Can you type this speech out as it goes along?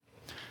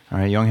All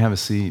right, y'all can have a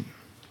seat.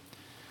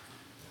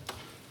 I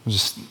was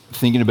just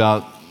thinking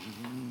about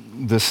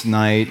this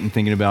night and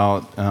thinking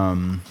about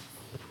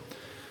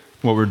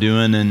what we're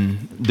doing,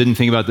 and didn't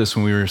think about this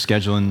when we were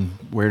scheduling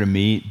where to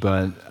meet,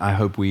 but I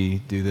hope we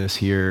do this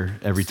here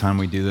every time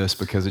we do this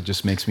because it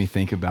just makes me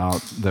think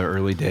about the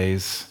early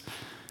days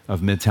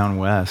of Midtown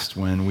West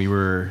when we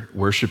were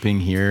worshiping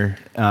here.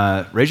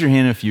 Raise your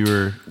hand if you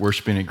were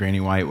worshiping at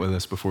Granny White with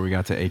us before we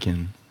got to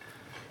Aiken.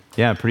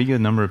 Yeah, pretty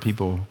good number of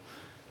people.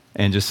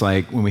 And just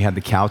like when we had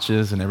the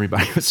couches and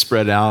everybody was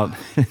spread out,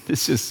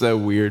 it's just so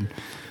weird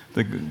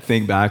to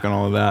think back on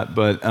all of that.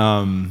 But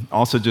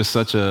also just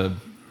such a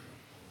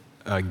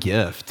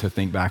gift to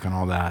think back on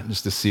all that,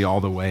 just to see all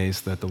the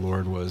ways that the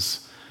Lord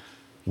was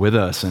with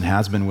us and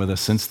has been with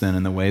us since then,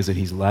 and the ways that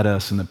he's led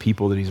us and the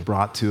people that he's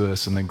brought to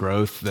us and the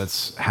growth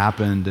that's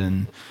happened,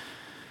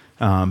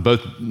 and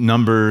both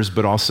numbers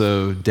but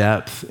also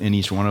depth in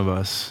each one of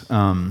us.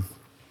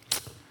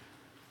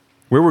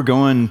 Where we're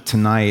going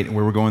tonight,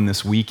 where we're going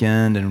this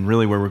weekend, and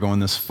really where we're going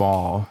this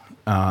fall,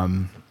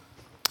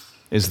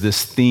 is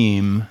this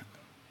theme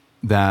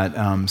that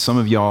some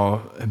of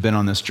y'all have been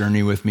on this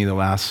journey with me the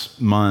last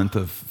month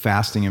of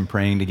fasting and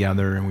praying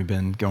together, and we've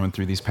been going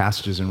through these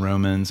passages in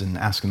Romans and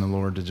asking the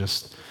Lord to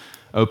just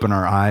open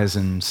our eyes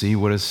and see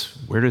where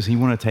does he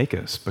want to take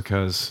us,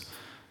 because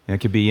it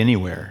could be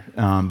anywhere,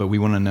 but we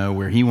want to know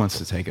where he wants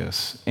to take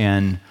us.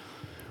 And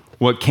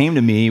what came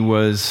to me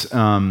was,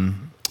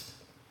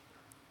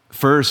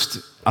 first,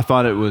 I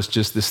thought it was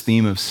just this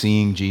theme of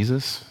seeing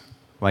Jesus.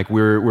 Like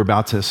we're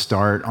about to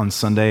start on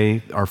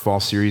Sunday our fall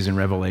series in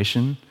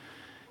Revelation.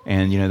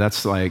 And,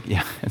 that's like,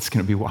 yeah, it's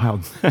going to be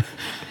wild.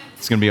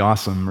 It's going to be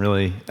awesome,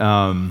 really.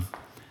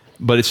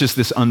 But it's just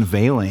this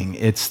unveiling.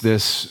 It's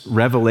this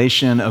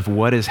revelation of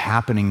what is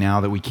happening now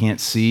that we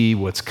can't see,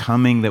 what's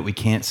coming that we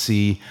can't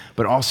see,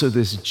 but also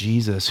this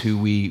Jesus who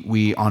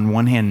we on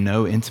one hand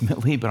know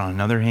intimately, but on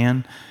another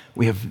hand,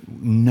 we have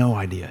no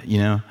idea,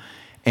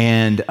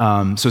 And so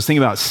I was thinking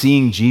about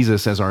seeing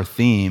Jesus as our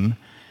theme.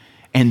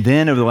 And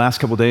then over the last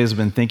couple of days, I've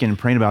been thinking and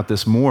praying about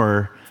this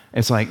more.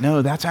 It's like,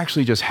 no, that's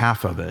actually just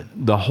half of it.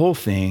 The whole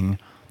thing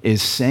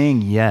is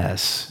saying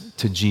yes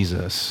to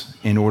Jesus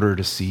in order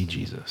to see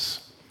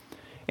Jesus.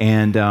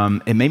 And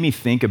it made me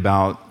think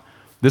about,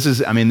 this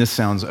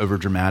sounds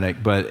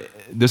overdramatic, but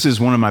this is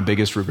one of my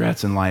biggest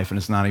regrets in life, and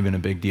it's not even a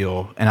big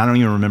deal. And I don't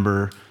even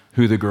remember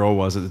who the girl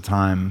was at the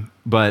time,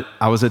 but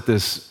I was at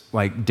this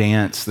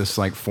dance, this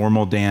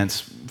formal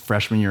dance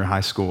freshman year of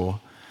high school.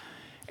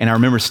 And I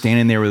remember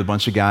standing there with a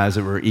bunch of guys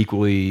that were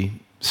equally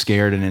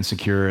scared and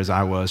insecure as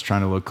I was,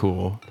 trying to look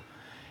cool.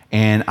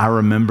 And I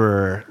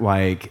remember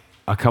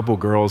a couple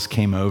girls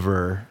came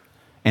over,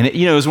 and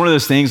it was one of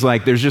those things,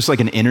 there's just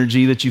an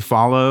energy that you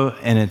follow,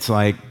 and it's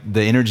the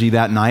energy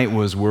that night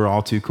was, we're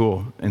all too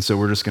cool, and so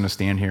we're just gonna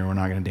stand here, we're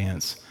not gonna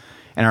dance.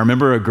 And I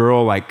remember a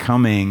girl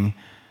coming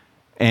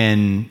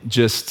and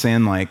just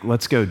saying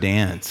let's go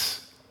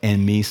dance,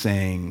 and me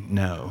saying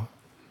no.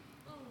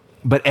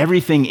 But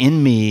everything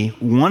in me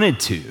wanted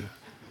to.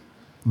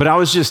 But I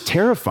was just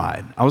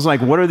terrified. I was like,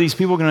 what are these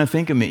people going to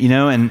think of me?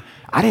 And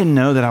I didn't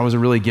know that I was a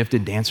really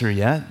gifted dancer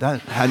yet.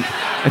 That had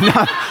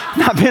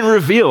not been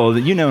revealed.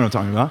 You know what I'm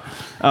talking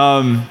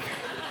about.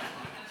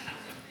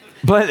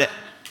 But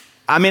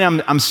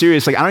I'm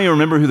serious. I don't even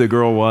remember who the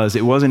girl was.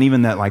 It wasn't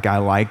even that I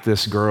liked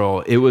this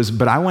girl.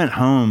 But I went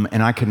home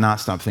and I could not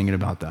stop thinking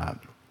about that.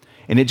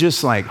 And it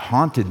just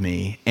haunted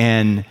me.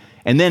 And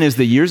then as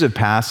the years have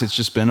passed, it's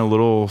just been a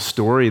little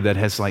story that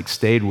has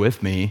stayed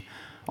with me,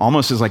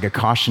 almost as a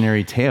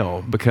cautionary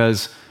tale,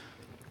 because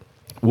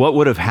what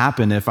would have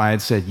happened if I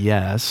had said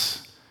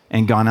yes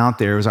and gone out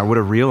there is I would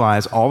have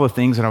realized all the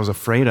things that I was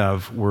afraid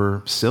of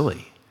were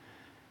silly,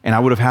 and I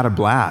would have had a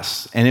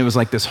blast. And it was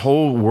this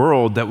whole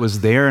world that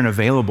was there and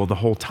available the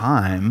whole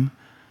time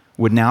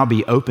would now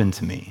be open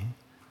to me,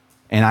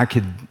 and I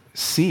could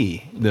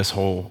see this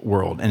whole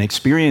world and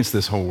experience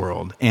this whole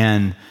world.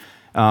 And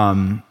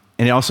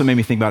it also made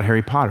me think about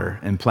Harry Potter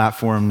and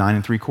Platform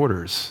 9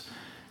 3/4.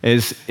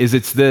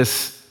 It's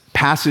this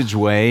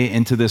passageway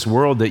into this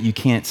world that you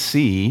can't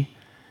see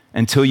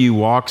until you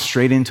walk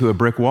straight into a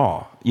brick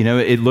wall.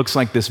 It looks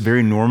like this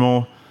very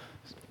normal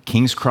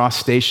King's Cross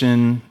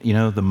station.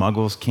 The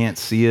muggles can't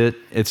see it.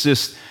 It's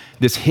just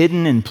this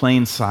hidden in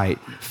plain sight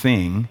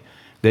thing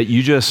that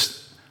you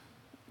just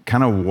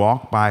kind of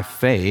walk by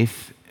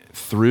faith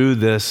through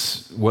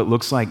this, what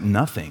looks like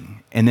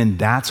nothing. And then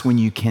that's when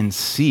you can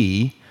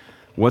see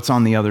what's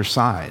on the other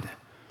side.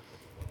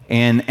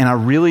 And I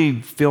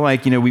really feel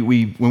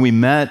we when we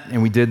met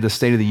and we did the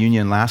State of the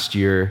Union last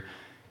year,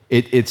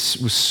 it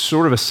was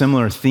sort of a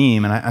similar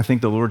theme. And I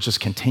think the Lord's just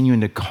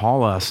continuing to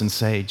call us and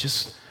say,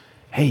 just,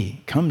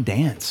 hey, come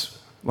dance.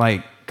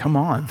 Come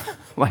on.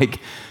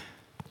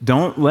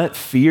 Don't let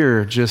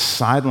fear just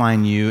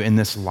sideline you in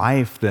this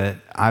life that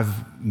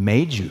I've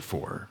made you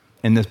for.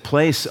 In this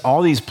place,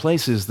 all these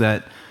places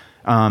that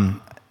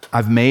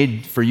I've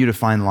made for you to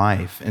find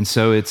life. And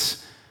so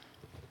it's,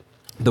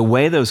 the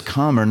way those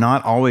come are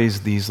not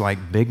always these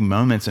big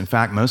moments. In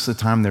fact, most of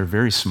the time they're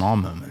very small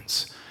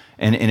moments.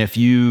 And if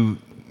you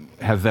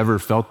have ever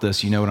felt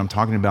this, you know what I'm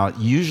talking about.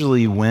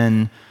 Usually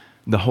when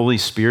the Holy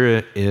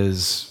Spirit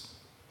is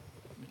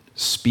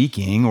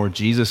speaking or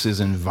Jesus is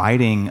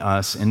inviting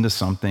us into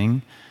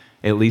something,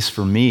 at least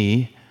for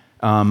me,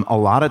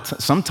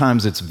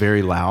 sometimes it's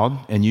very loud,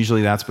 and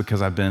usually that's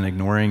because I've been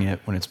ignoring it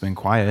when it's been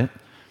quiet.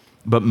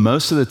 But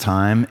most of the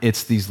time,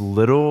 it's these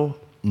little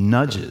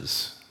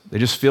nudges. They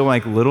just feel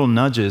like little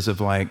nudges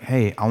of like,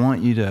 hey, I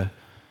want you to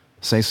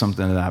say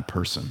something to that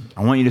person.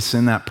 I want you to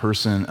send that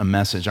person a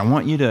message. I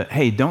want you to,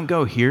 hey, don't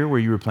go here where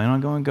you were planning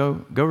on going,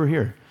 go over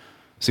here.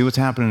 See what's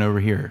happening over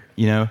here,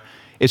 you know?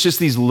 It's just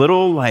these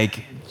little,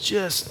 like,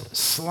 just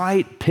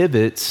slight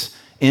pivots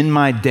in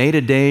my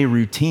day-to-day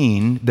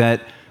routine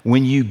that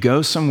when you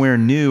go somewhere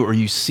new or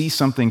you see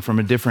something from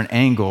a different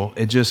angle,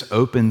 it just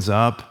opens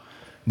up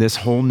this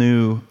whole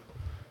new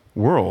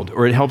world,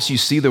 or it helps you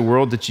see the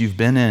world that you've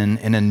been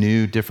in a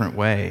new, different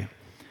way.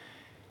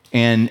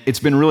 And it's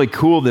been really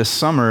cool this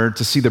summer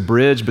to see the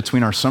bridge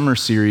between our summer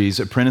series,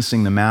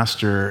 Apprenticing the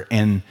Master,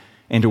 and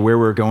to where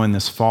we're going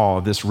this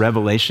fall. This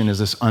revelation is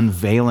this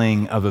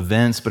unveiling of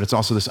events, but it's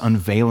also this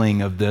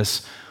unveiling of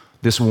this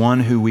one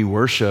who we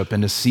worship,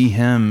 and to see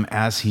him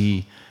as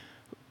he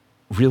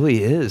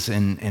really is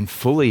and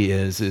fully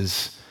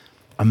is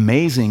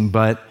amazing.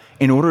 But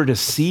in order to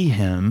see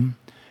him,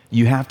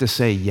 you have to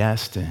say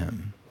yes to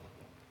him.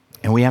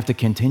 And we have to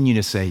continue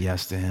to say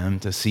yes to him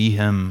to see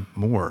him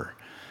more.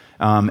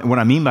 And what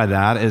I mean by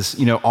that is,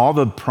 you know, all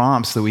the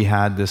prompts that we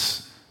had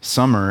this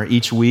summer,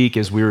 each week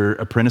as we were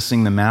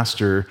apprenticing the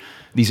master,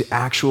 these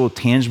actual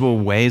tangible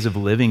ways of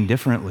living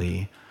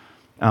differently.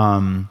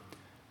 I'm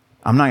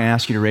not going to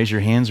ask you to raise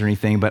your hands or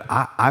anything, but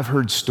I've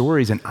heard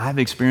stories and I've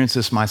experienced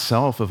this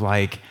myself of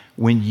like,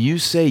 when you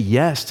say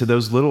yes to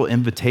those little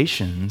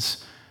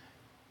invitations,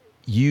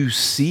 you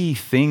see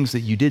things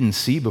that you didn't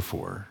see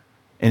before.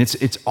 And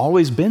it's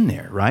always been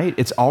there, right?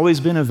 It's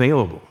always been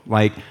available.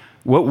 Like,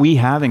 what we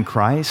have in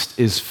Christ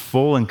is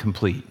full and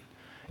complete.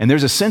 And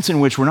there's a sense in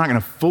which we're not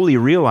going to fully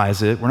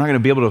realize it. We're not going to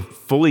be able to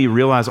fully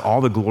realize all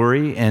the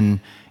glory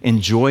and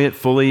enjoy it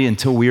fully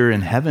until we are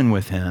in heaven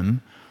with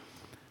him.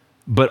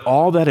 But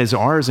all that is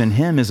ours in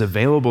him is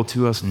available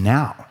to us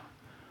now.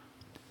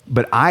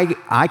 But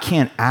I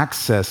can't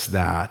access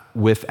that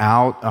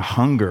without a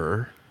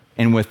hunger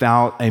and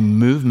without a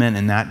movement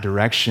in that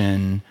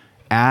direction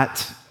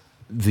at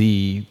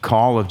the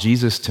call of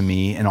Jesus to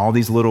me and all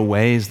these little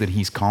ways that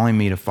he's calling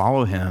me to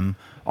follow him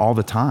all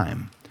the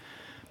time.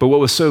 But what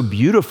was so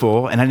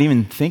beautiful, and I didn't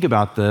even think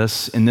about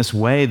this in this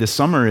way this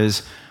summer,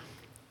 is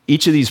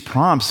each of these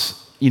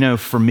prompts, you know,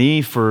 for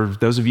me, for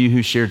those of you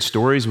who shared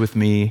stories with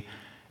me,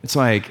 it's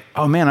like,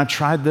 oh man, I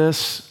tried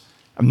this.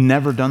 I've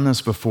never done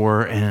this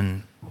before.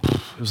 And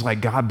it was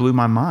like God blew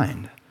my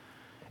mind.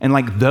 And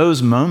like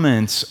those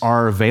moments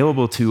are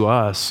available to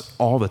us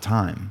all the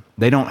time.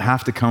 They don't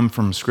have to come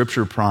from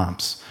scripture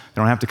prompts.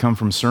 They don't have to come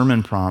from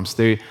sermon prompts.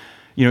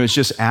 It's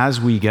just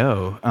as we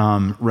go.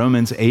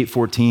 Romans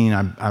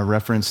 8:14, I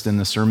referenced in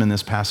the sermon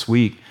this past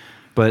week,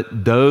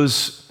 but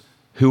those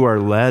who are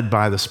led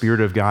by the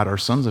Spirit of God are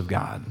sons of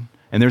God.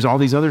 And there's all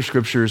these other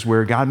scriptures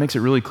where God makes it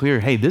really clear,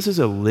 hey, this is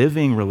a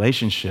living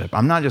relationship.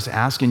 I'm not just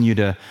asking you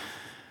to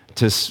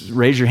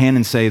raise your hand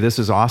and say, this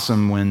is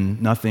awesome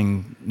when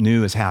nothing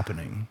new is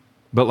happening.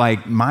 But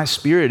like my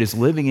Spirit is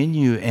living in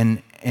you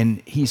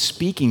and he's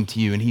speaking to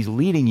you and he's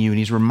leading you and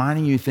he's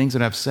reminding you things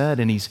that I've said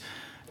and he's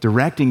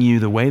directing you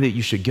the way that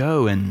you should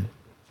go. And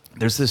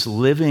there's this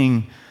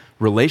living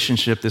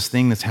relationship, this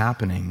thing that's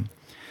happening.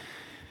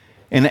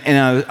 And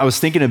I was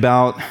thinking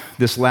about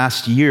this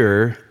last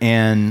year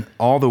and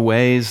all the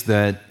ways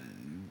that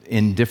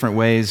in different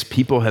ways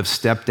people have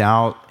stepped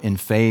out in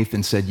faith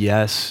and said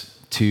yes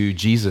to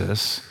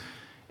Jesus,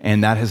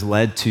 and that has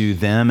led to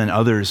them and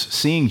others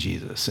seeing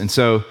Jesus. And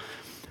so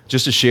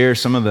just to share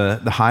some of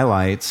the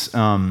highlights,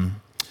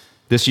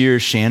 this year,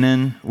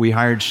 we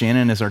hired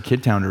Shannon as our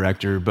Kid Town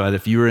director, but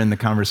if you were in the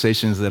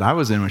conversations that I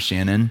was in with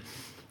Shannon,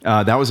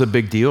 that was a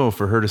big deal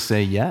for her to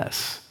say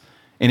yes.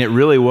 And it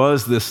really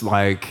was this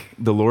like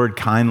the Lord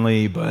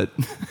kindly but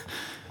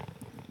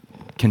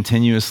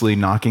continuously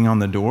knocking on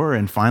the door.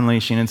 And finally,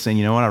 Shannon saying,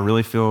 you know what, I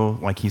really feel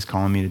like he's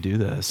calling me to do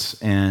this.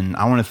 And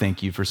I want to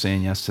thank you for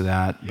saying yes to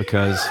that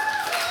because,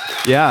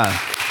 yeah.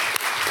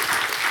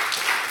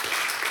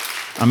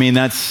 I mean,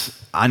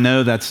 I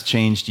know that's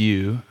changed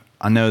you.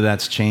 I know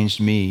that's changed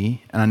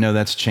me. And I know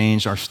that's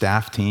changed our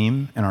staff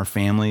team and our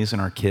families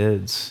and our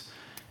kids.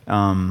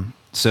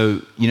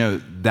 So, you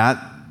know, that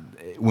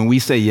when we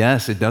say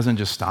yes, it doesn't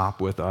just stop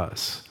with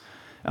us.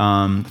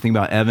 I think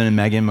about Evan and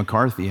Megan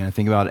McCarthy, and I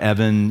think about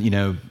Evan, you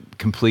know,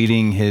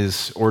 completing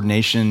his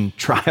ordination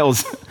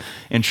trials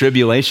and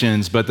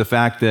tribulations, but the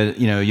fact that,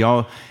 you know,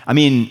 y'all, I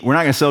mean, we're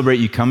not going to celebrate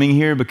you coming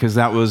here because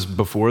that was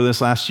before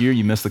this last year.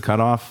 You missed the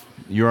cutoff.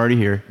 You're already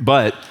here.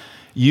 But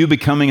you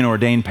becoming an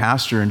ordained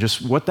pastor and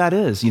just what that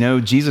is, you know,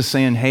 Jesus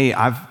saying, hey,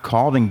 I've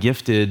called and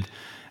gifted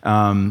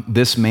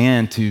this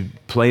man to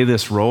play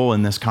this role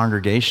in this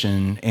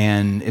congregation,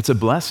 and it's a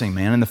blessing,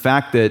 man. And the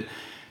fact that,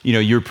 you know,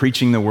 you're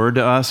preaching the word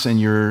to us and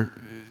you're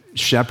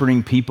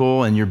shepherding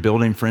people and you're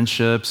building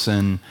friendships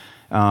and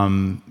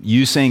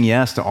You saying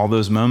yes to all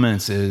those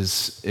moments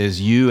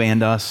is you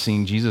and us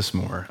seeing Jesus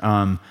more.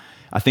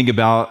 I think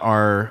about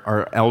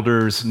our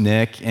elders,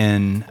 Nick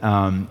and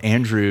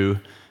Andrew,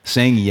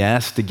 saying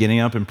yes to getting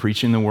up and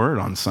preaching the word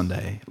on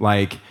Sunday.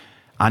 Like,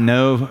 I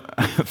know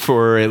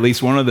for at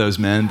least one of those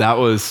men, that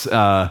was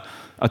a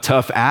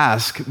tough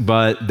ask,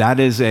 but that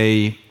is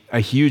a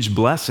huge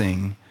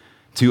blessing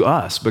to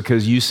us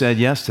because you said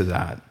yes to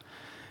that.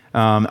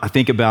 I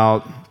think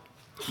about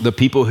the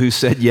people who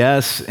said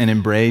yes and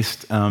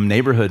embraced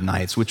neighborhood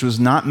nights, which was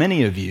not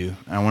many of you.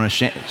 I want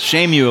to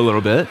shame you a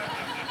little bit.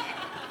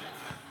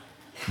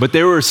 But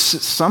there were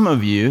some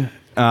of you,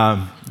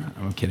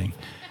 I'm kidding.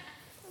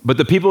 But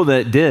the people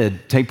that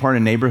did take part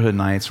in neighborhood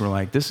nights were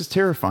like, this is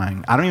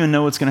terrifying. I don't even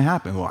know what's going to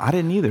happen. Well, I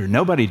didn't either.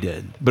 Nobody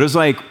did. But it was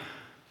like,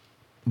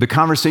 the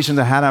conversations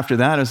I had after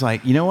that is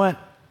like, you know what?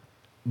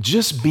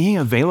 Just being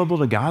available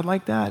to God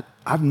like that,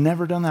 I've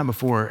never done that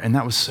before, and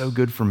that was so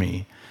good for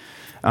me.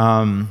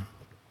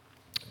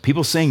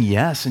 People saying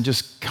yes and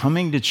just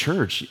coming to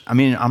church. I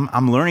mean,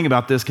 I'm learning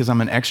about this because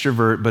I'm an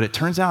extrovert, but it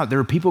turns out there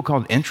are people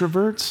called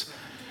introverts,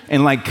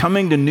 and like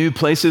coming to new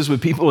places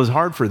with people is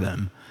hard for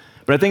them.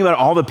 But I think about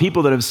all the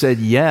people that have said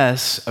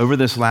yes over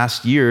this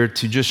last year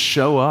to just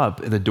show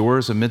up at the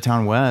doors of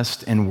Midtown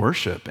West and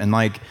worship. And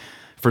like,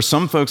 for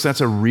some folks,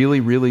 that's a really,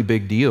 really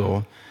big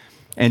deal.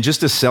 And just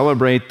to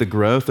celebrate the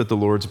growth that the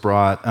Lord's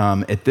brought,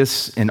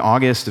 in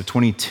August of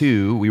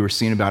 22, we were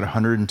seeing about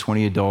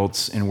 120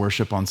 adults in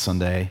worship on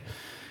Sunday.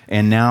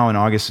 And now in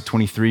August of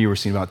 23, we're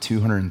seeing about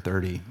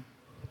 230.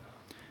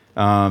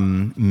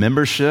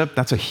 Membership,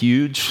 that's a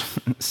huge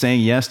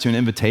saying yes to an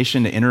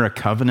invitation to enter a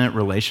covenant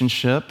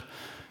relationship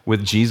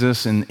with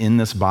Jesus in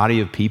this body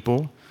of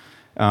people.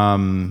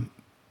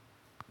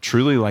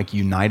 Truly like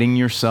uniting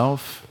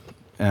yourself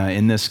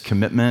in this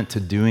commitment to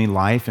doing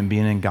life and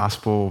being on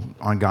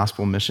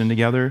gospel mission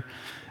together.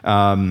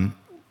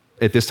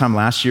 At this time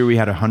last year, we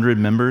had 100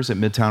 members at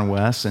Midtown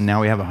West, and now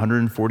we have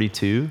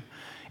 142.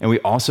 And we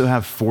also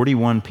have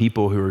 41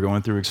 people who are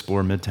going through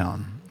Explore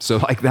Midtown. So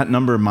like that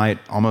number might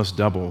almost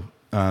double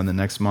in the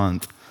next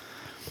month.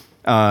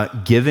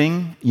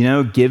 Giving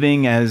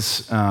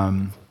as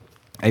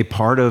a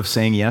part of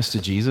saying yes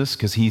to Jesus,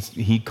 because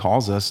he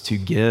calls us to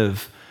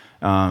give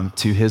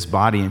to his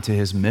body and to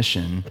his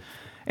mission.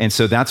 And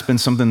so that's been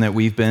something that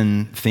we've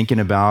been thinking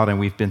about and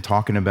we've been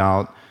talking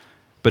about.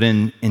 But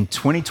in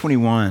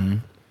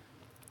 2021,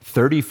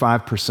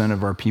 35%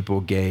 of our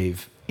people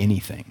gave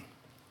anything.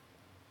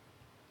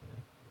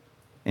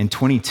 In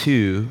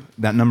 22,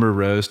 that number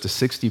rose to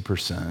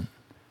 60%.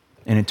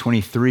 And in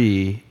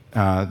 23,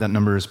 that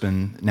number has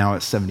been now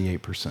at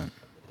 78%.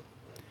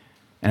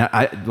 And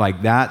I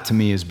like that to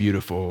me is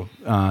beautiful,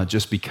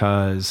 just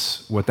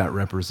because what that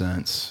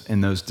represents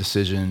in those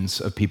decisions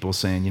of people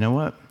saying, you know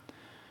what?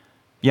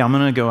 Yeah, I'm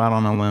going to go out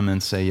on a limb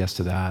and say yes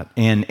to that.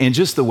 And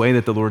just the way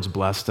that the Lord's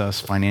blessed us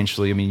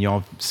financially. I mean, y'all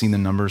have seen the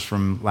numbers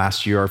from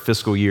last year. Our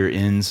fiscal year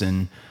ends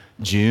in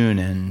June,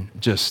 and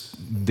just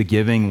the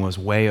giving was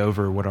way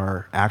over what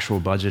our actual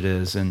budget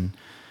is, and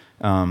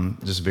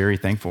just very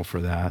thankful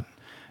for that.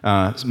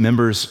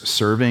 Members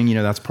serving,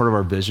 that's part of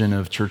our vision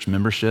of church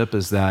membership,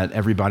 is that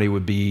everybody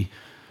would be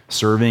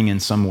serving in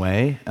some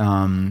way.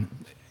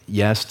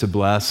 Yes, to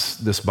bless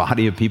this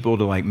body of people,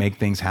 to like make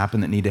things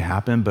happen that need to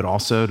happen, but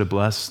also to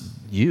bless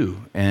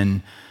you.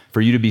 And for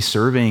you to be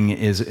serving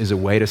is a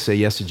way to say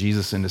yes to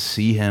Jesus and to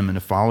see him and to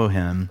follow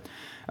him.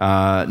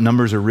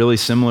 Numbers are really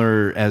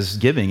similar as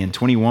giving. In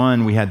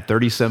 21, we had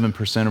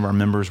 37% of our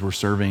members were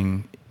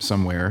serving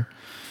somewhere.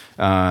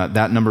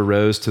 That number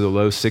rose to the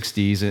low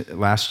 60s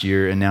last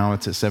year, and now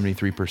it's at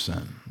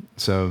 73%.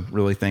 So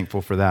really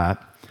thankful for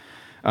that.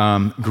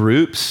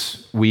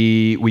 Groups,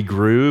 we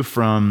grew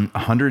from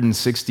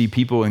 160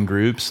 people in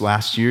groups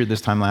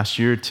this time last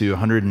year, to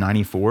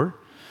 194.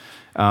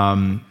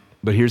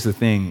 But here's the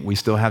thing, we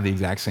still have the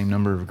exact same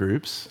number of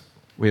groups.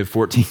 We had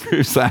 14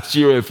 groups last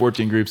year, we have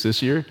 14 groups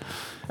this year.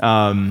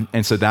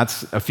 And so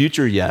that's a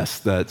future yes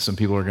that some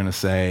people are going to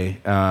say,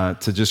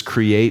 to just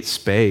create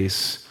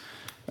space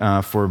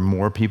for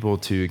more people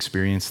to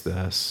experience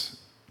this.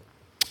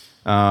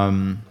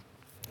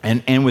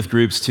 And with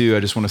groups too,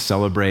 I just want to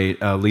celebrate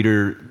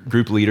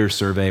group leader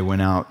survey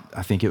went out,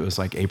 I think it was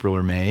like April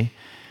or May.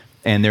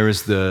 And it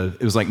was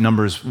like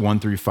numbers 1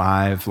 through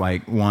 5,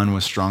 like 1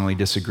 was strongly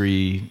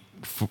disagree,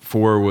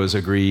 4 was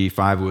agree,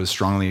 5 was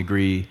strongly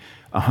agree.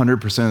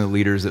 100% of the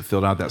leaders that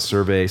filled out that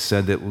survey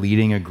said that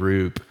leading a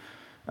group,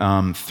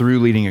 through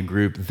leading a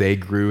group, they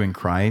grew in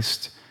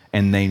Christ,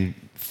 and they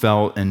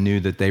felt and knew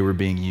that they were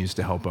being used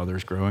to help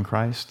others grow in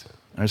Christ.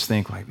 I just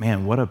think like,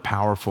 man, what a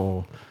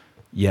powerful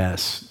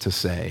yes to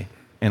say,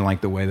 and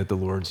like the way that the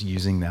Lord's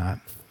using that.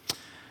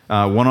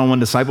 One-on-one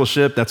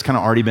discipleship, that's kind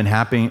of already been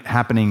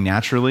happening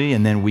naturally.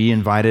 And then we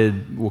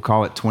invited, we'll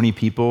call it 20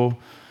 people.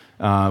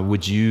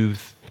 Would you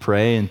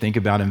pray and think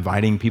about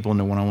inviting people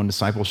into one-on-one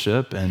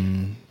discipleship?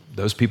 And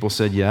those people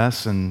said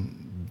yes,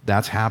 and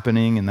that's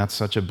happening, and that's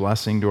such a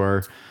blessing to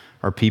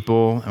our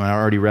people. And I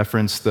already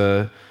referenced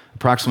the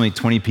Approximately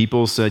 20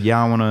 people said,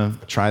 yeah, I want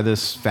to try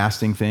this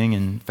fasting thing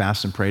and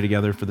fast and pray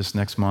together for this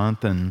next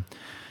month. And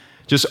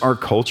just our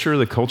culture,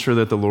 the culture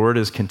that the Lord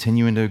is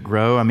continuing to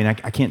grow. I mean, I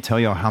can't tell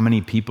you how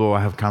many people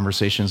I have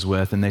conversations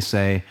with, and they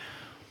say,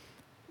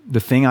 the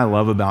thing I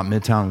love about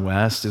Midtown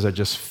West is I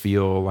just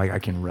feel like I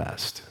can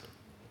rest.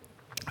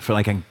 I feel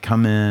like I can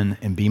come in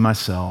and be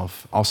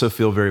myself. Also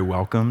feel very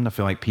welcomed. I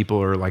feel like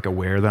people are like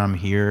aware that I'm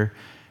here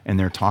and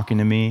they're talking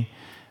to me.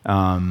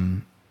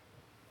 Man,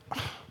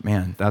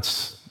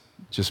 that's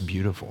just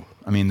beautiful.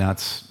 I mean,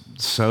 that's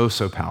so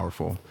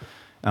powerful.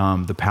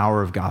 The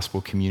power of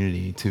gospel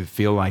community, to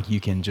feel like you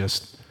can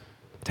just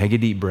take a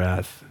deep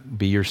breath,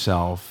 be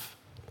yourself,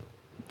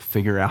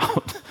 figure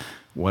out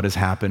what is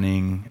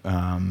happening.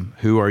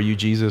 Who are you,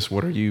 Jesus?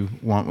 What do you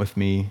want with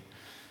me?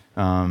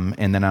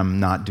 And then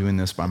I'm not doing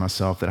this by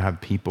myself, that I have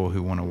people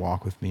who want to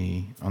walk with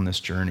me on this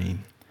journey.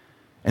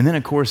 And then,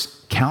 of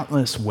course,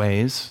 countless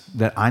ways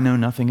that I know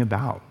nothing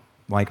about,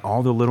 like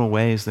all the little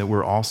ways that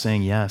we're all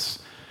saying yes,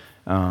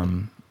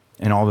 and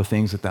all the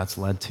things that that's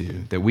led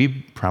to that we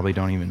probably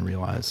don't even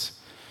realize.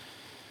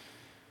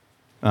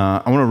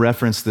 I want to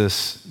reference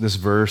this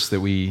verse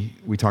that we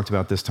talked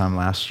about this time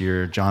last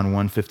year, John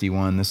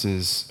 1:51. This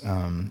is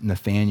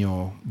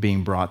Nathanael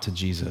being brought to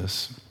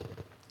Jesus.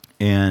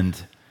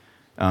 And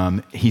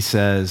he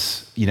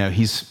says,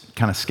 he's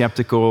kind of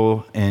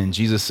skeptical, and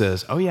Jesus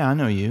says, oh yeah, I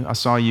know you. I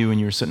saw you when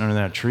you were sitting under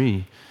that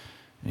tree.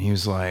 And he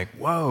was like,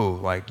 whoa,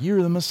 like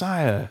you're the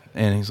Messiah.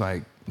 And he's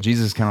like,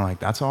 Jesus is kind of like,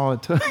 that's all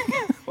it took.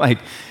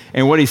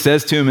 And what he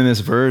says to him in this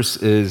verse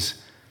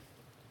is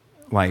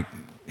like,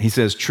 he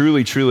says,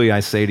 truly, truly, I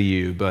say to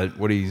you, but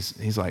what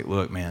he's like,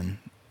 look, man,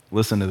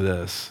 listen to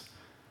this.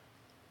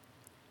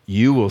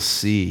 You will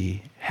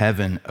see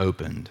heaven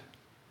opened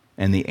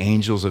and the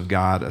angels of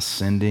God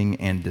ascending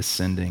and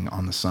descending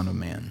on the Son of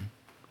Man.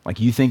 Like,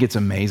 you think it's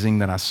amazing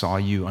that I saw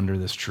you under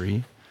this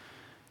tree?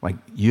 Like,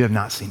 you have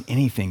not seen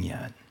anything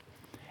yet.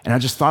 And I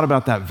just thought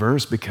about that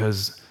verse,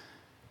 because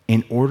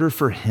in order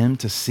for him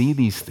to see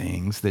these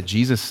things that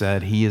Jesus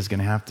said he is going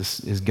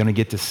to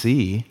get to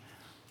see,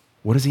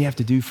 what does he have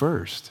to do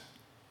first?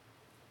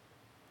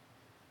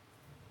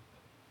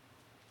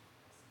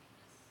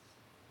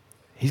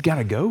 He's got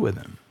to go with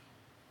him.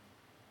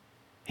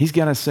 He's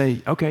got to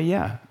say, okay,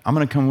 yeah, I'm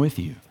going to come with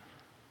you.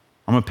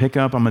 I'm going to pick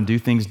up, I'm going to do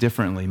things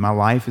differently. My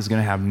life is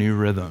going to have new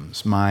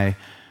rhythms.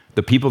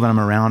 The people that I'm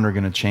around are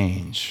going to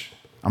change.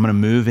 I'm going to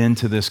move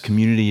into this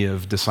community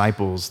of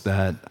disciples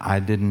that I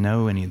didn't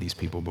know any of these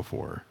people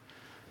before,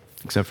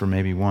 except for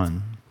maybe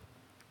one.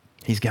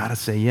 He's got to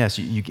say yes.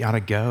 You got to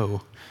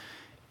go.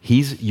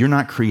 You're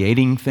not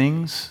creating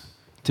things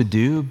to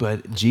do,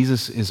 but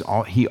Jesus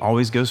he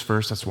always goes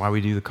first. That's why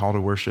we do the call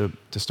to worship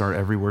to start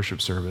every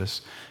worship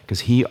service,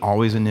 because he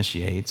always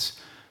initiates.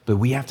 But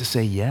we have to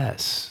say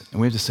yes,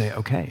 and we have to say,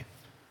 okay,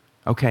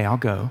 I'll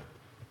go.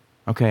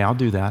 Okay, I'll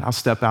do that. I'll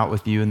step out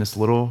with you in this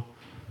little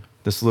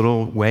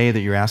way that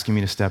you're asking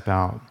me to step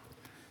out.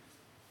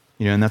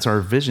 And that's our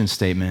vision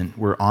statement.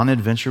 We're on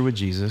adventure with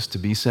Jesus to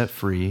be set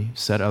free,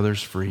 set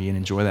others free, and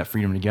enjoy that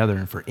freedom together.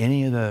 And for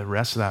any of the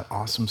rest of that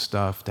awesome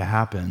stuff to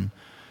happen,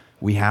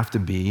 we have to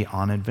be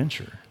on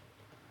adventure.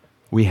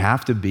 We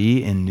have to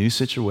be in new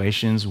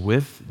situations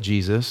with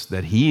Jesus,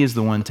 that he is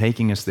the one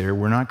taking us there.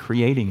 We're not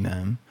creating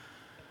them,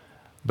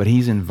 but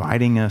he's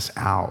inviting us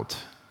out.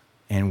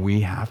 And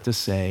we have to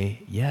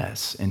say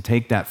yes and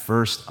take that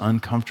first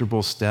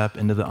uncomfortable step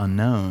into the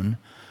unknown,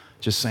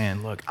 just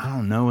saying, look, I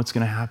don't know what's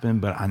going to happen,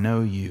 but I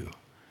know you.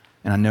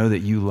 And I know that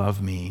you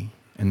love me,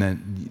 and that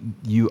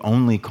you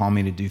only call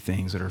me to do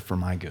things that are for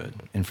my good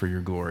and for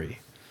your glory.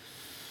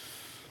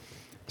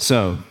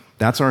 So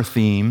that's our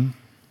theme,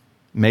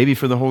 maybe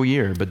for the whole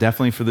year, but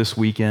definitely for this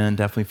weekend,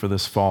 definitely for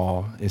this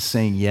fall, is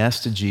saying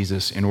yes to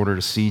Jesus in order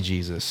to see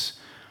Jesus.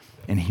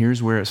 And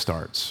here's where it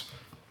starts.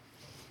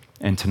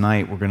 And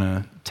tonight we're going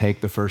to take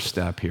the first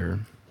step here.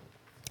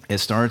 It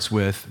starts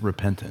with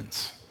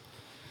repentance.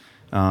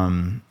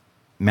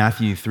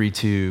 Matthew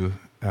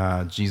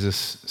 3:2,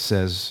 Jesus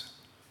says,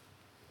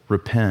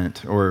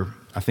 repent, or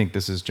I think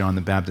this is John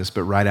the Baptist,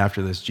 but right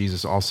after this,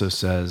 Jesus also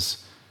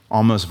says,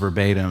 almost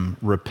verbatim,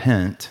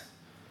 repent,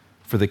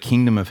 for the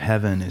kingdom of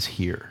heaven is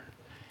here.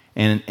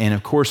 And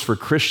of course, for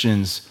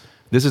Christians,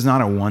 this is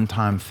not a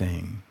one-time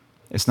thing.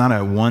 It's not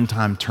a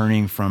one-time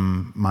turning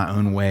from my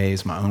own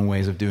ways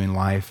of doing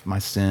life, my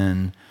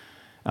sin,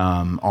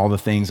 all the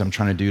things I'm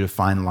trying to do to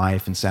find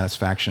life and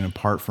satisfaction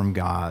apart from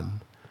God.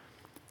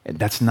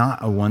 That's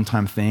not a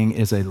one-time thing. It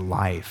is a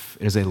life.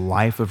 It is a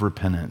life of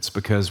repentance,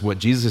 because what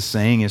Jesus is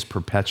saying is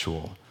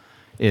perpetual,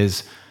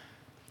 is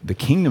the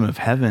kingdom of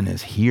heaven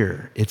is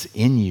here. It's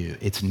in you.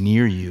 It's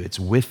near you. It's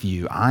with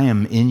you. I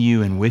am in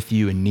you and with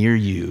you and near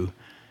you.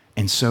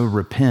 And so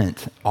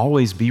repent.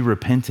 Always be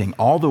repenting.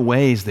 All the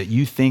ways that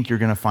you think you're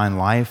going to find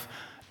life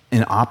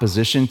in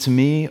opposition to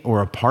me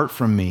or apart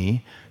from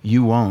me,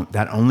 you won't.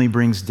 That only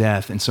brings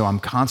death. And so I'm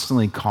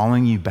constantly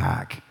calling you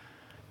back.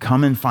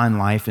 Come and find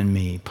life in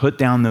me. Put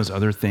down those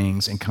other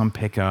things and come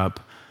pick up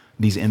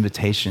these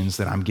invitations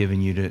that I'm giving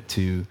you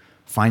to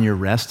Find your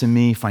rest in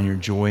me, find your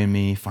joy in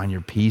me, find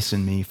your peace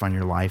in me, find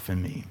your life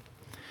in me.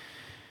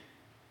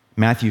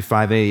 Matthew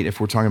 5:8, if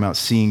we're talking about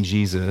seeing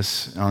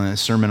Jesus, on the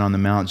Sermon on the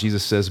Mount,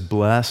 Jesus says,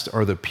 "Blessed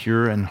are the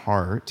pure in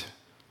heart,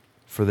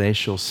 for they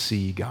shall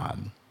see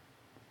God."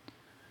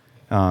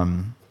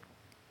 That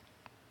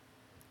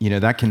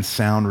can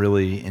sound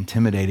really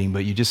intimidating,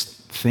 but you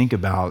just think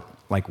about,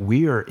 like,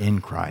 we are in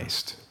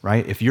Christ,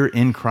 right? If you're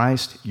in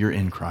Christ, you're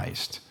in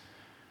Christ.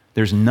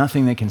 There's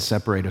nothing that can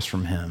separate us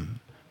from him,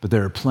 but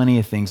there are plenty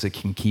of things that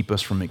can keep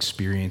us from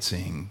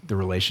experiencing the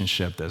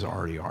relationship that's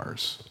already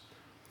ours.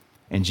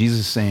 And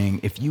Jesus is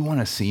saying, if you want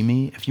to see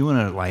me, if you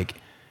want to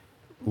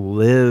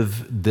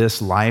live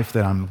this life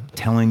that I'm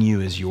telling you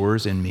is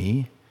yours in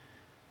me,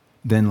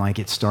 then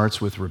it starts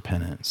with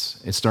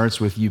repentance. It starts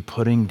with you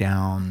putting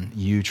down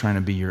you trying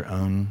to be your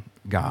own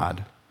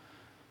God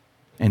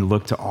and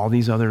look to all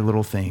these other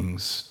little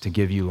things to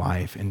give you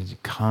life and to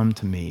come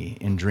to me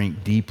and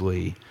drink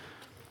deeply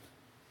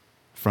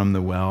from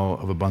the well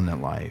of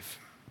abundant life.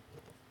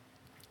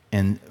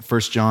 And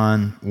 1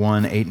 John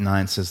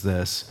 1:8-9 says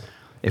this,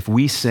 "If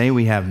we say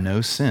we have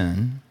no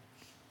sin,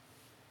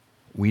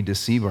 we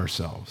deceive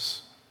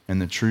ourselves,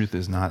 and the truth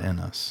is not in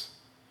us.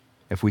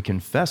 If we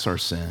confess our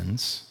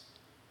sins,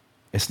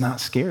 it's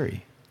not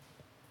scary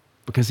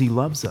because he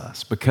loves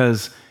us,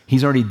 because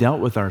he's already dealt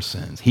with our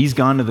sins. He's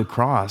gone to the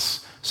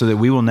cross so that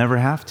we will never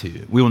have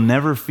to. We will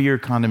never fear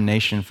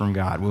condemnation from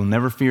God. We will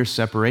never fear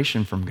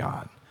separation from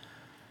God.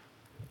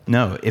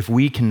 No, if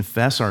we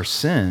confess our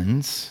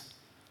sins,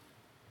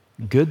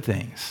 good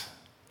things,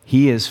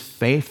 he is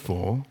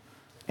faithful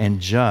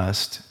and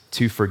just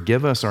to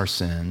forgive us our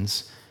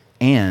sins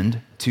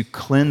and to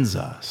cleanse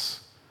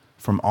us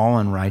from all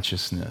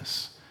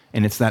unrighteousness."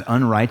 And it's that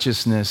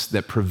unrighteousness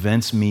that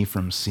prevents me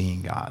from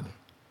seeing God.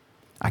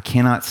 I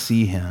cannot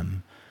see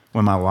him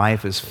when my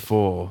life is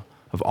full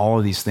of all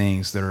of these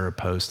things that are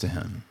opposed to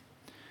him.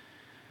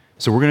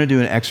 So we're going to do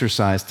an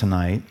exercise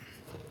tonight.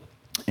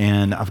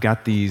 And I've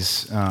got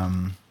these,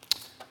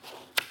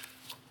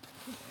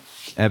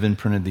 Evan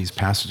printed these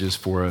passages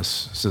for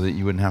us so that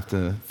you wouldn't have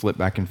to flip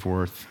back and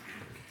forth.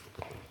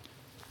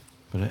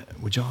 But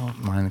would y'all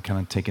mind kind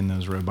of taking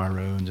those row by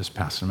row and just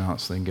passing them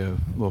out so they can go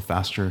a little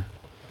faster?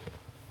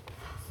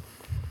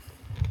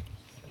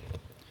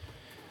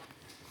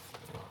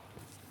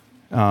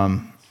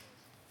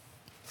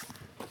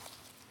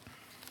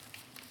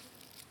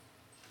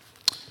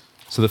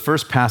 So the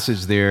first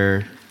passage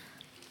there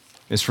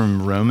is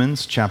from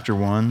Romans chapter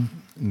 1,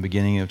 the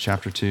beginning of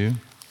chapter 2.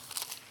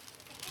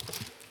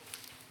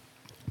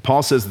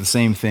 Paul says the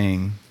same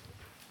thing.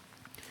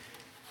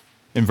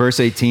 In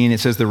verse 18, it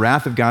says, "The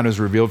wrath of God is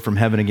revealed from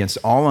heaven against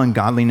all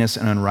ungodliness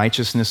and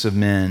unrighteousness of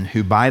men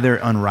who by their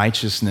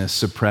unrighteousness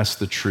suppress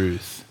the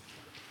truth."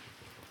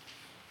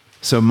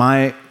 So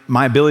my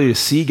ability to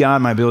see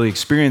God, my ability to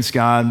experience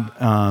God,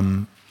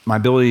 my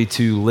ability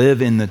to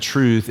live in the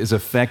truth is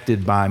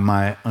affected by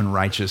my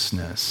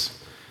unrighteousness.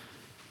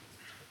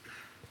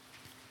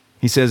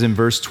 He says in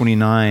verse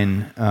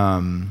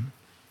 29,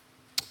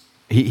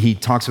 he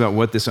talks about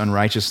what this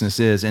unrighteousness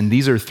is. And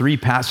these are three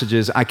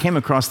passages. I came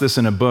across this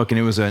in a book, and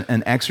it was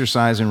an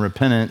exercise in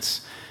repentance.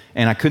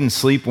 And I couldn't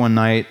sleep one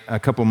night a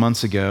couple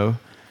months ago.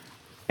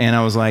 And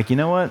I was like, you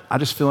know what? I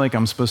just feel like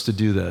I'm supposed to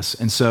do this.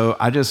 And so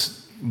I just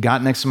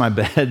got next to my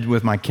bed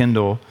with my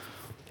Kindle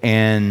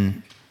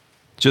and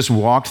just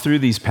walked through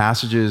these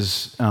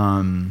passages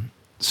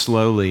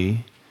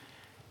slowly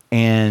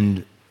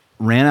and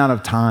ran out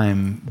of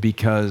time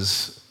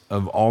because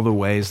of all the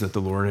ways that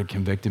the Lord had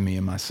convicted me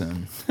of my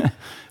sin.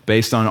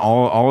 Based on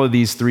all of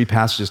these three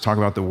passages talk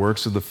about the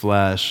works of the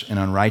flesh and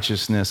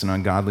unrighteousness and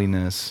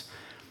ungodliness.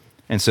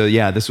 And so,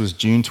 this was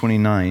June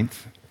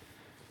 29th.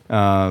 So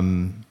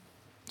I'm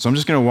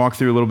just going to walk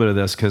through a little bit of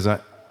this because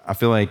I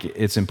feel like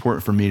it's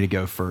important for me to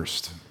go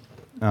first.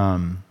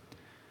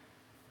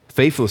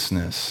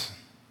 Faithlessness.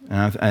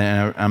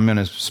 And I'm going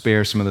to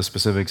spare some of the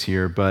specifics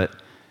here, but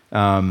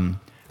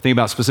think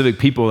about specific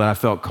people that I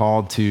felt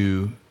called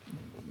to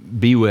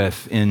be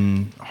with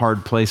in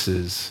hard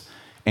places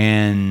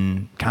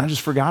and kind of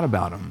just forgot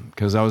about them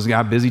because I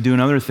got busy doing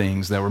other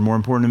things that were more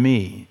important to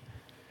me.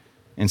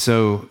 And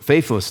so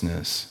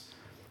faithlessness,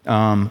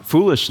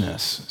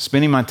 foolishness,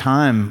 spending my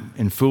time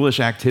in foolish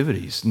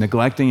activities,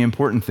 neglecting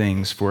important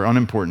things for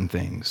unimportant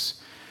things,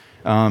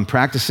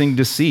 practicing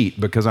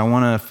deceit because I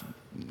want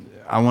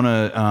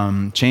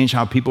to change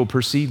how people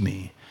perceive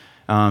me.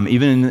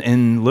 Even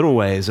in little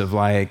ways of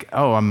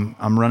I'm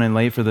running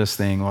late for this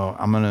thing. Well,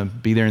 I'm going to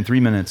be there in 3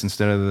 minutes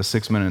instead of the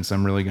 6 minutes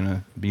I'm really going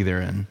to be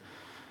there in.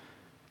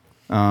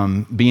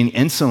 Being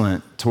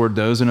insolent toward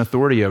those in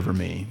authority over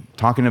me.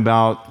 Talking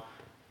about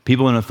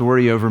people in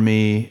authority over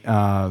me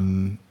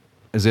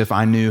as if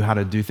I knew how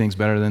to do things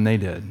better than they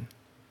did.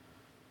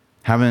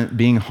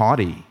 Being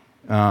haughty.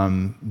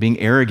 Being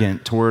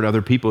arrogant toward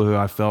other people who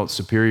I felt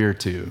superior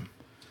to.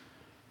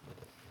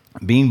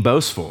 Being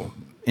boastful.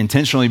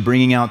 Intentionally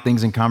bringing out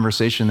things in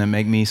conversation that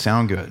make me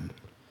sound good.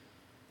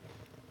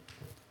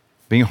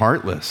 Being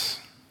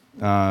heartless,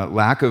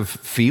 lack of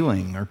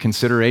feeling or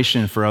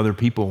consideration for other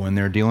people when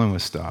they're dealing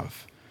with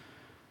stuff.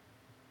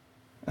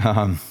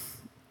 Being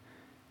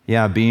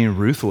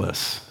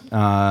ruthless,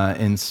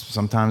 and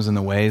sometimes in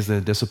the ways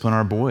that discipline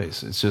our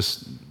boys. It's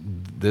just,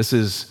 this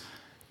is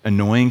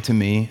annoying to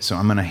me, so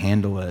I'm going to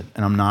handle it,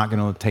 and I'm not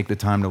going to take the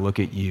time to look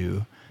at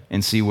you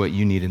and see what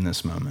you need in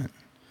this moment.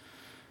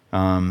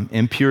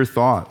 Impure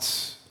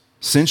thoughts,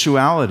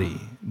 sensuality,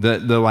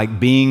 the like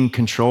being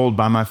controlled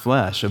by my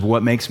flesh of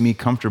what makes me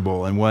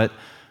comfortable and what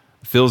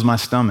fills my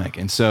stomach.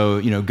 And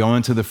so,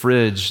 going to the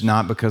fridge,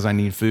 not because I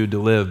need food to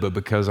live, but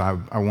because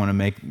I want to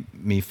make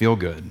me feel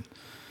good.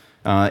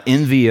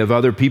 Envy of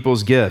other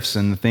people's gifts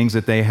and the things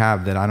that they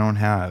have that I don't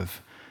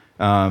have.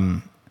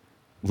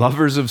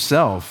 Lovers of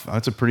self.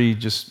 That's a pretty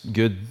just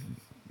good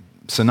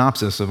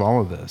synopsis of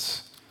all of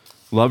this.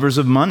 Lovers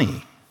of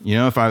money.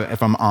 If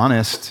I'm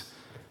honest,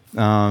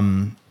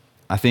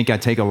 I think I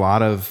take a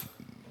lot of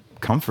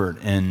comfort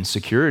and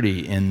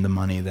security in the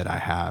money that I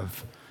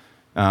have.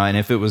 And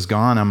if it was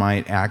gone, I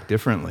might act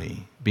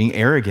differently. Being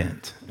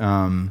arrogant,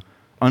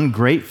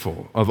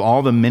 ungrateful of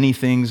all the many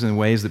things and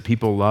ways that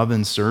people love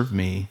and serve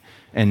me,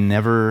 and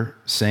never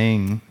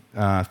saying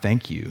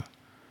thank you.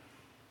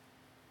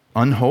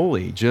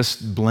 Unholy,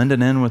 just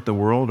blending in with the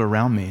world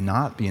around me,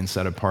 not being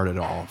set apart at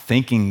all,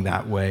 thinking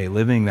that way,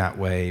 living that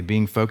way,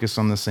 being focused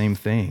on the same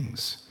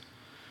things.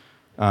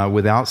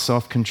 Without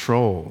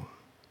self-control.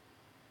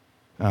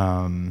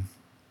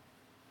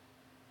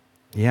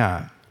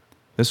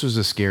 This was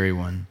a scary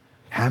one.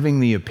 Having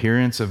the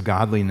appearance of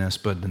godliness,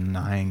 but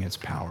denying its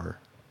power.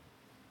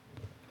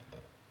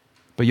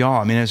 But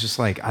y'all, it's just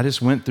like, I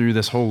just went through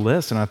this whole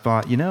list and I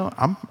thought,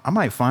 I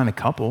might find a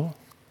couple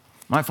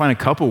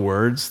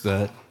words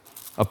that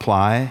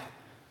apply,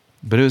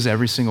 but it was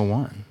every single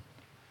one.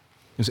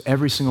 It was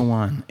every single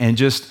one. And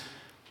just,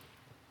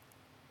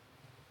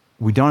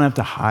 we don't have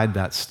to hide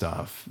that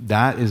stuff.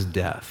 That is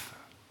death.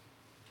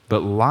 But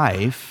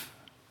life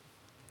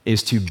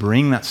is to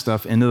bring that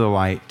stuff into the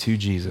light to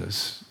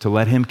Jesus, to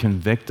let him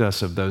convict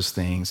us of those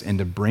things and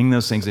to bring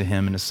those things to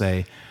him and to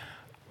say,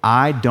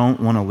 I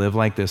don't want to live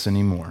like this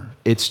anymore.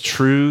 It's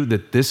true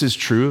that this is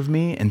true of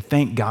me, and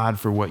thank God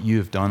for what you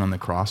have done on the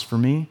cross for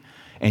me,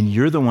 and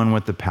you're the one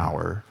with the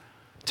power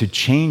to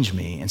change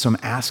me, and so I'm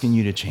asking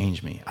you to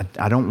change me.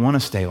 I don't want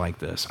to stay like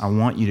this. I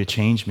want you to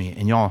change me.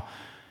 And y'all,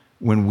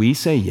 when we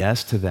say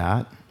yes to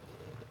that,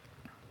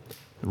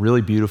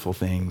 really beautiful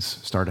things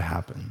start to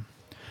happen.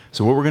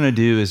 So what we're going to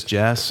do is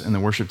Jess and the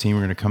worship team are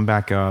going to come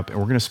back up, and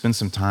we're going to spend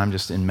some time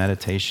just in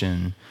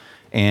meditation.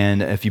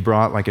 And if you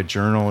brought like a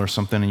journal or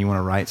something and you want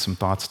to write some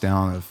thoughts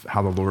down of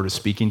how the Lord is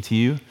speaking to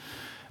you,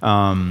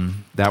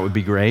 that would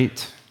be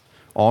great.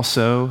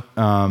 Also,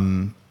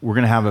 we're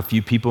going to have a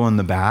few people in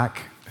the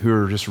back who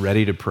are just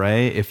ready to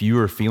pray. If you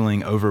are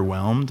feeling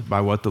overwhelmed by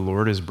what the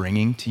Lord is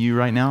bringing to you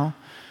right now,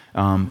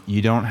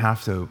 you don't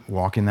have to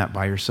walk in that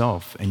by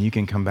yourself, and you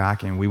can come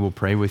back and we will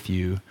pray with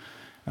you,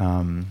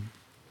 and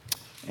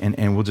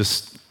we'll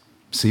just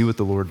see what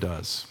the Lord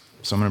does.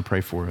 So I'm going to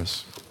pray for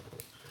us.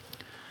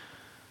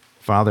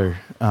 Father,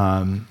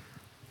 Lord,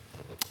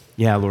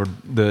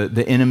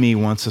 the enemy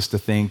wants us to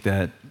think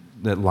that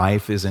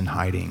life is in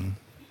hiding.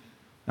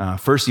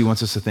 First, he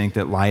wants us to think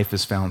that life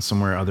is found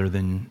somewhere other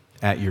than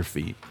at your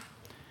feet.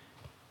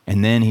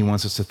 And then he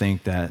wants us to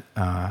think that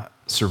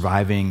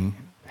surviving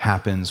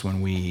happens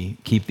when we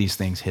keep these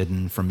things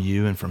hidden from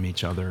you and from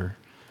each other,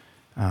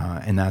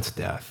 and that's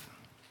death.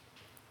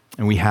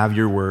 And we have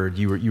your word.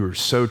 You were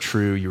so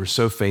true. You were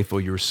so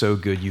faithful. You were so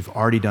good. You've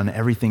already done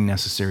everything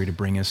necessary to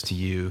bring us to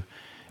you.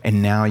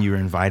 And now you're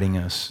inviting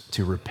us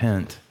to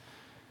repent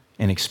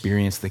and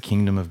experience the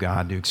kingdom of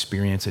God, to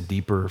experience a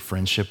deeper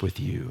friendship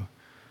with you,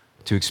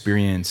 to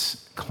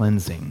experience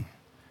cleansing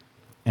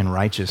and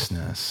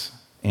righteousness.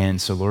 And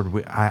so,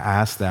 Lord, I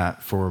ask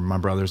that for my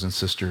brothers and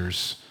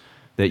sisters,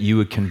 that you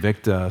would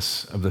convict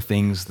us of the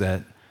things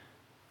that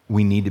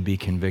we need to be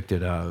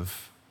convicted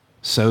of,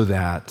 so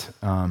that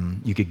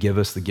you could give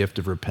us the gift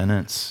of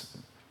repentance,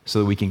 so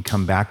that we can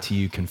come back to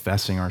you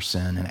confessing our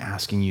sin and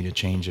asking you to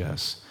change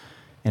us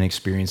and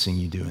experiencing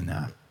you doing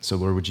that. So,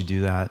 Lord, would you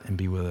do that and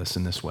be with us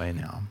in this way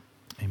now?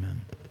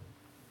 Amen.